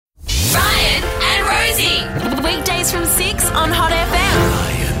Weekdays from 6 on Hot FM.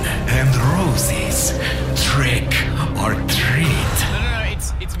 Ryan and Rosie's Trick or Treat. No,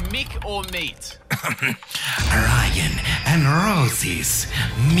 it's Mick or meat. Ryan and Rosie's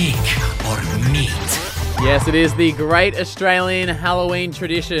Mick or Meat. Yes, it is the great Australian Halloween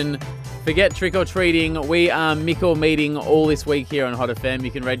tradition. Forget trick-or-treating. We are Mick or meeting all this week here on Hot FM. You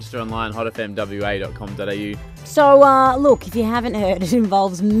can register online, hotfmwa.com.au. So, look, if you haven't heard, it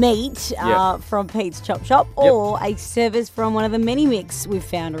involves meat from Pete's Chop Shop or a service from one of the many Micks we've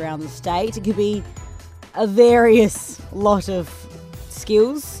found around the state. It could be a various lot of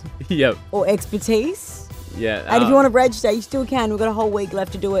skills or expertise. Yeah. And if you want to register, you still can. We've got a whole week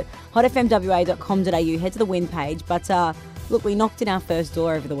left to do it. hotfmwa.com.au. Head to the win page. But look, we knocked in our first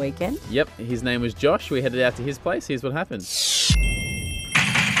door over the weekend. Yep, his name was Josh. We headed out to his place. Here's what happened.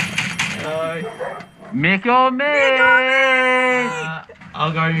 Hello. Mick or me?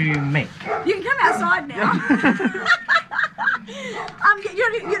 I'll go Mick. You can come outside now.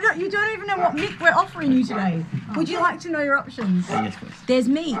 You don't even know what Mick we're offering you today. Would you like to know your options? Yes, please. There's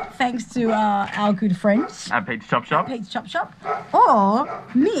meat, thanks to our good friends At Pete's Chop Shop. Pete's Chop Shop, or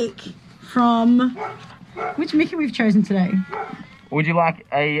Mick from... Which Mickey we've chosen today? Would you like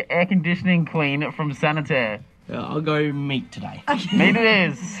a air conditioning clean from Sanitaire? I'll go meat today. Okay. Meat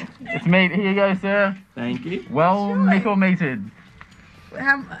it is. It's meat. Here you go, sir. Thank you. Well, Mick or meated?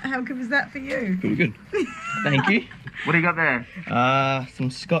 How good was that for you? Pretty good. Thank you. What do you got there? Some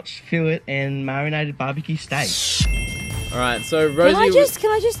Scotch fillet and marinated barbecue steak. All right, so Rosie...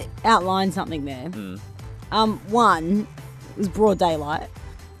 Can I just outline something there? One, it was broad daylight.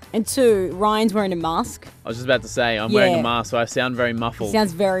 And two, Ryan's wearing a mask. I was just about to say, I'm wearing a mask, so I sound very muffled. He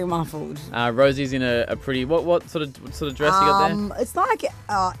sounds very muffled. Rosie's in a pretty... What sort of dress you got there? It's like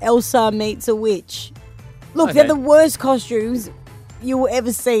Elsa meets a witch. Look, they're the worst costumes you will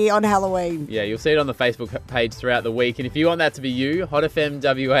ever see on Halloween. Yeah, you'll see it on the Facebook page throughout the week. And if you want that to be you,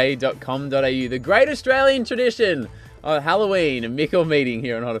 hotfmwa.com.au. The great Australian tradition of Halloween and Mick or meeting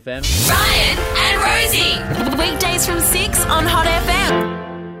here on Hot FM. Ryan and Rosie. Weekdays from 6 on Hot